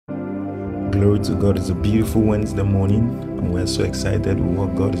Glory to God. It's a beautiful Wednesday morning, and we're so excited with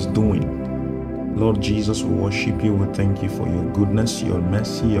what God is doing. Lord Jesus, we worship you. We thank you for your goodness, your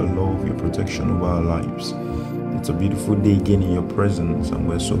mercy, your love, your protection over our lives. It's a beautiful day again in your presence, and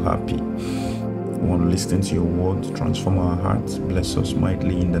we're so happy. We want to listen to your word, transform our hearts. Bless us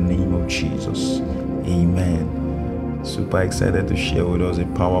mightily in the name of Jesus. Amen. Super excited to share with us a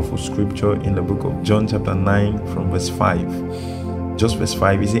powerful scripture in the book of John chapter 9 from verse 5. Just verse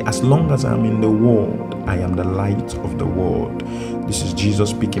 5, he says, as long as I am in the world, I am the light of the world. This is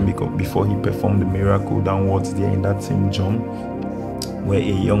Jesus speaking before he performed the miracle downwards there in that same John, where a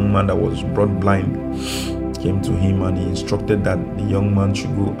young man that was brought blind came to him, and he instructed that the young man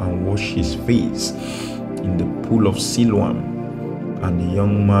should go and wash his face in the pool of Siloam. And the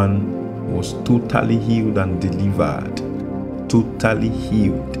young man was totally healed and delivered. Totally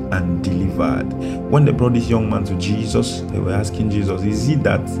healed and delivered. When they brought this young man to Jesus, they were asking Jesus, is it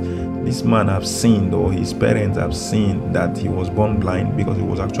that this man have sinned, or his parents have sinned that he was born blind? Because he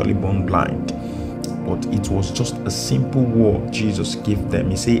was actually born blind. But it was just a simple word Jesus gave them.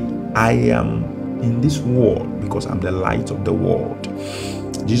 He said, I am in this world because I'm the light of the world.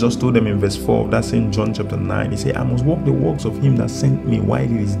 Jesus told them in verse 4 of that same John chapter 9, he said, I must walk the works of him that sent me while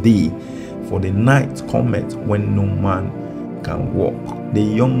it is day, for the night cometh when no man can walk. The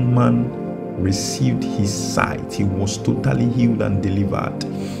young man received his sight. He was totally healed and delivered.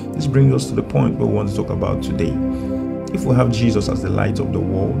 This brings us to the point we want to talk about today. If we have Jesus as the light of the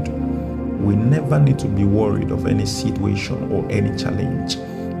world, we never need to be worried of any situation or any challenge,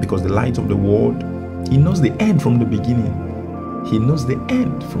 because the light of the world, he knows the end from the beginning. He knows the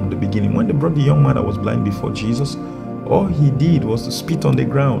end from the beginning. When they brought the young man that was blind before Jesus, all he did was to spit on the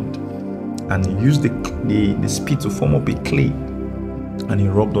ground, and he used the spit to form up a clay, and he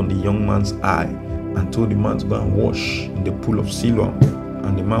rubbed on the young man's eye and told the man to go and wash in the pool of Siloam.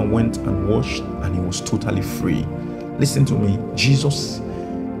 And the man went and washed, and he was totally free. Listen to me, Jesus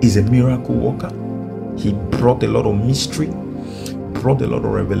is a miracle worker. He brought a lot of mystery, brought a lot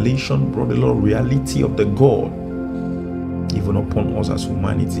of revelation, brought a lot of reality of the God even upon us as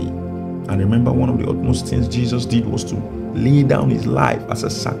humanity. And remember, one of the utmost things Jesus did was to lay down his life as a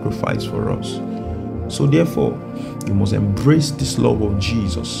sacrifice for us. So therefore, you must embrace this love of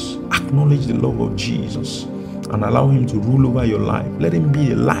Jesus, acknowledge the love of Jesus, and allow him to rule over your life. Let him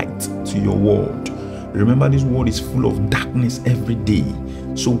be a light to your world. Remember, this world is full of darkness every day.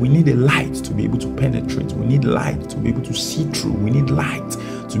 So we need a light to be able to penetrate. We need light to be able to see through. We need light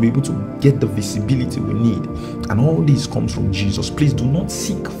to be able to get the visibility we need. And all this comes from Jesus. Please do not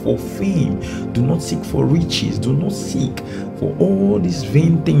seek for fame. Do not seek for riches. Do not seek for all these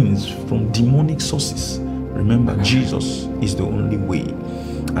vain things from demonic sources. Remember, Jesus is the only way.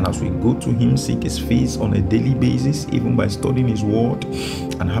 And as we go to him, seek his face on a daily basis, even by studying his word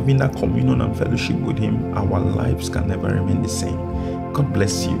and having that communion and fellowship with him, our lives can never remain the same. God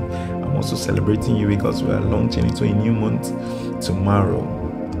bless you. I'm also celebrating you because we are launching into a new month tomorrow.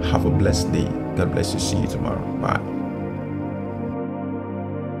 Have a blessed day. God bless you. See you tomorrow. Bye.